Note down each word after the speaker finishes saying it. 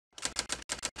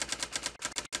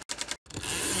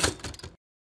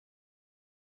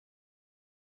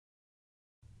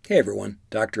Hey everyone,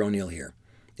 Dr. O'Neill here.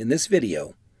 In this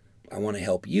video, I want to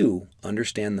help you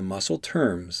understand the muscle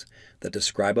terms that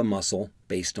describe a muscle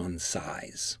based on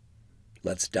size.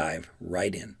 Let's dive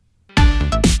right in.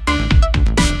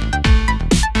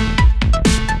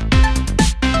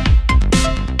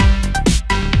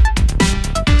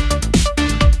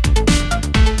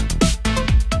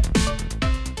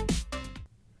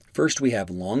 First, we have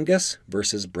longus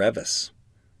versus brevis.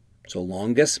 So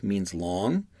longus means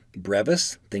long.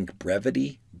 Brevis, think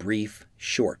brevity, brief,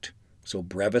 short. So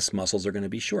brevis muscles are going to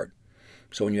be short.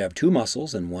 So when you have two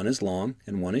muscles and one is long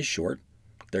and one is short,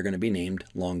 they're going to be named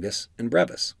longus and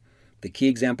brevis. The key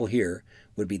example here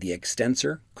would be the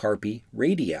extensor carpi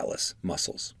radialis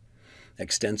muscles.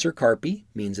 Extensor carpi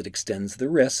means it extends the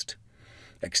wrist.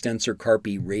 Extensor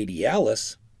carpi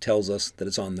radialis tells us that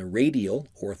it's on the radial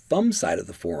or thumb side of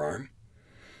the forearm.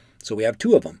 So we have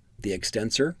two of them, the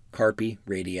extensor carpi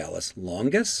radialis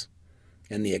longus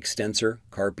and the extensor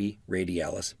carpi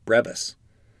radialis brevis.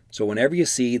 So whenever you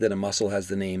see that a muscle has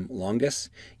the name longus,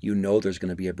 you know there's going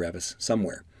to be a brevis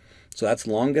somewhere. So that's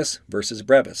longus versus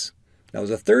brevis. Now there's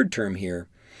a third term here,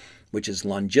 which is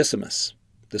longissimus.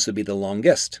 This would be the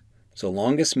longest. So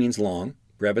longus means long,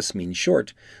 brevis means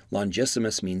short,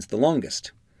 longissimus means the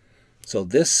longest. So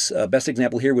this best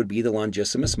example here would be the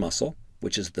longissimus muscle,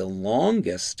 which is the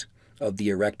longest of the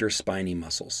erector spinae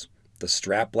muscles, the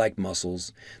strap-like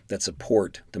muscles that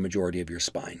support the majority of your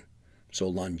spine.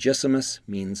 So longissimus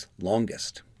means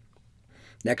longest.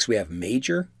 Next we have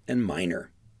major and minor.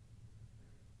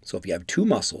 So if you have two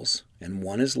muscles and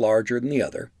one is larger than the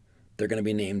other, they're going to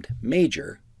be named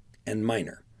major and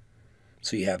minor.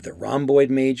 So you have the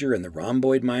rhomboid major and the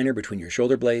rhomboid minor between your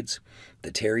shoulder blades, the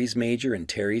teres major and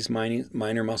teres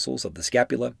minor muscles of the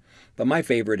scapula, but my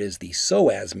favorite is the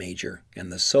psoas major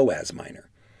and the psoas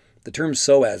minor. The term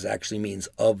psoas actually means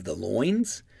of the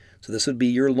loins, so this would be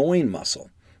your loin muscle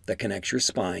that connects your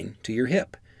spine to your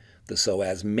hip. The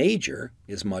psoas major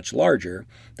is much larger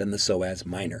than the psoas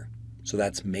minor, so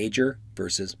that's major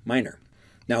versus minor.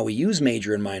 Now we use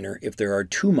major and minor if there are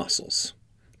two muscles,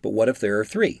 but what if there are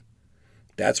three?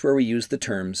 That's where we use the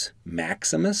terms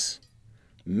maximus,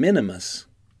 minimus,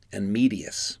 and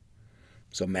medius.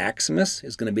 So maximus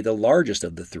is going to be the largest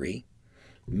of the three,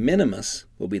 minimus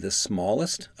will be the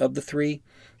smallest of the three,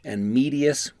 and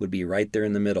medius would be right there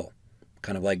in the middle,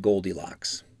 kind of like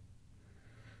Goldilocks.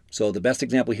 So the best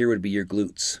example here would be your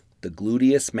glutes. The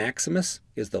gluteus maximus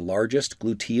is the largest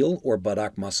gluteal or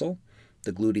buttock muscle,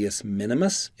 the gluteus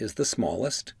minimus is the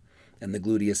smallest, and the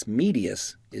gluteus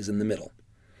medius is in the middle.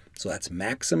 So that's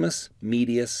maximus,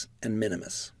 medius, and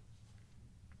minimus.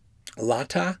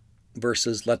 LATAE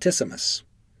versus latissimus.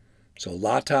 So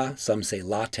LATAE, some say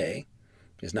LATAE,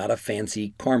 is not a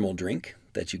fancy caramel drink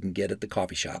that you can get at the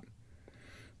coffee shop.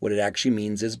 What it actually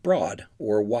means is broad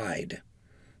or wide.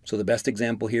 So the best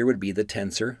example here would be the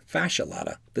tensor fascia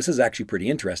lata. This is actually pretty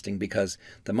interesting because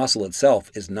the muscle itself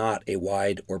is not a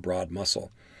wide or broad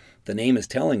muscle. The name is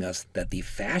telling us that the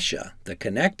fascia, the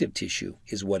connective tissue,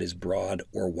 is what is broad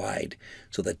or wide.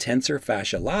 So the tensor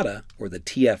fascia lata, or the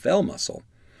TFL muscle,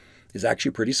 is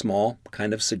actually pretty small,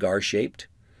 kind of cigar-shaped,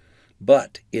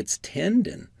 but its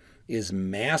tendon is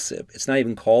massive. It's not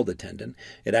even called a tendon.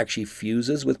 It actually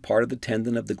fuses with part of the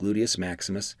tendon of the gluteus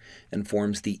maximus and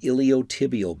forms the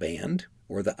iliotibial band,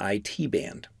 or the IT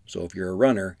band. So if you're a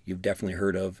runner, you've definitely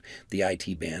heard of the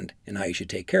IT band and how you should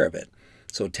take care of it.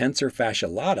 So tensor fascia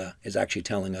lata is actually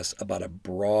telling us about a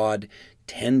broad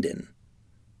tendon,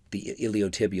 the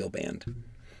iliotibial band.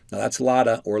 Now that's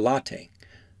lata or LATAE.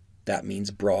 That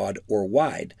means broad or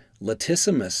wide.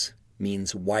 Latissimus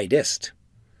means widest.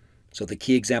 So the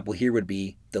key example here would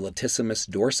be the latissimus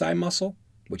dorsi muscle,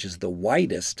 which is the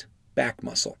widest back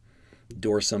muscle.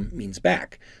 Dorsum means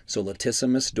back. So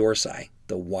latissimus dorsi,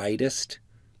 the widest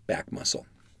back muscle.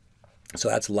 So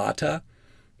that's LATAE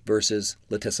versus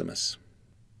latissimus.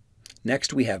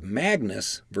 Next we have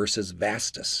MAGNUS versus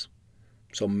VASTUS.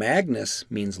 So MAGNUS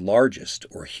means largest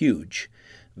or huge.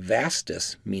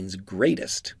 VASTUS means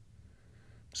greatest.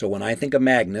 So when I think of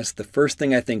Magnus, the first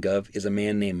thing I think of is a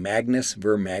man named Magnus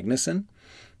ver Magnusson.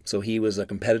 So he was a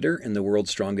competitor in the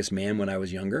World's Strongest Man when I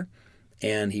was younger,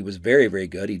 and he was very, very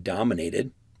good. He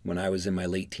dominated when I was in my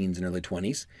late teens and early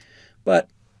 20s. But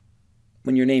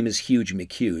when your name is Huge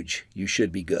McHuge, you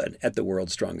should be good at the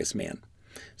World's Strongest Man.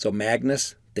 So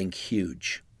Magnus, think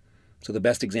huge. So the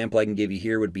best example I can give you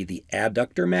here would be the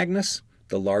adductor magnus,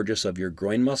 the largest of your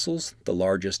groin muscles, the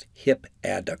largest hip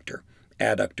adductor,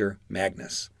 adductor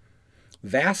magnus.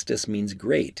 Vastus means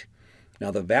great.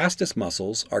 Now the vastus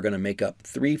muscles are going to make up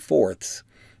 3/4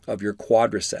 of your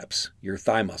quadriceps, your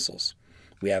thigh muscles.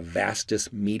 We have vastus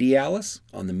medialis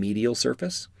on the medial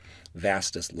surface,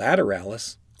 vastus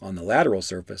lateralis on the lateral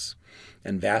surface,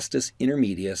 and vastus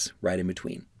intermedius right in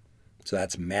between. So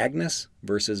that's Magnus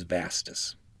versus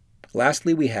vastus.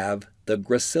 Lastly, we have the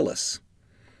gracilis.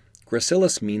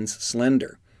 Gracilis means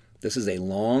slender. This is a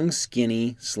long,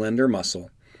 skinny, slender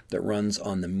muscle that runs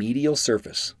on the medial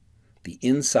surface, the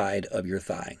inside of your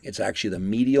thigh. It's actually the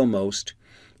medialmost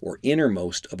or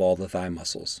innermost of all the thigh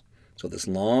muscles. So this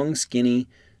long, skinny,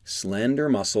 slender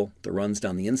muscle that runs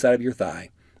down the inside of your thigh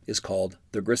is called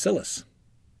the gracilis.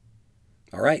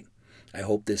 All right, I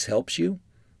hope this helps you.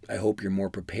 I hope you're more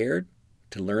prepared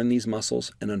to learn these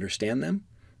muscles and understand them,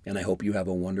 and I hope you have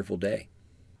a wonderful day.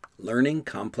 Learning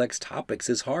complex topics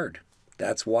is hard.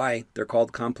 That's why they're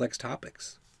called complex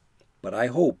topics. But I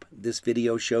hope this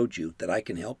video showed you that I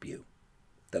can help you,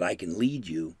 that I can lead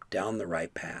you down the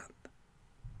right path,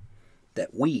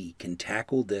 that we can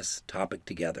tackle this topic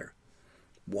together,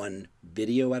 one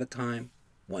video at a time,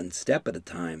 one step at a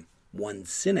time, one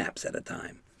synapse at a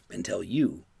time, until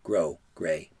you grow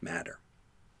gray matter.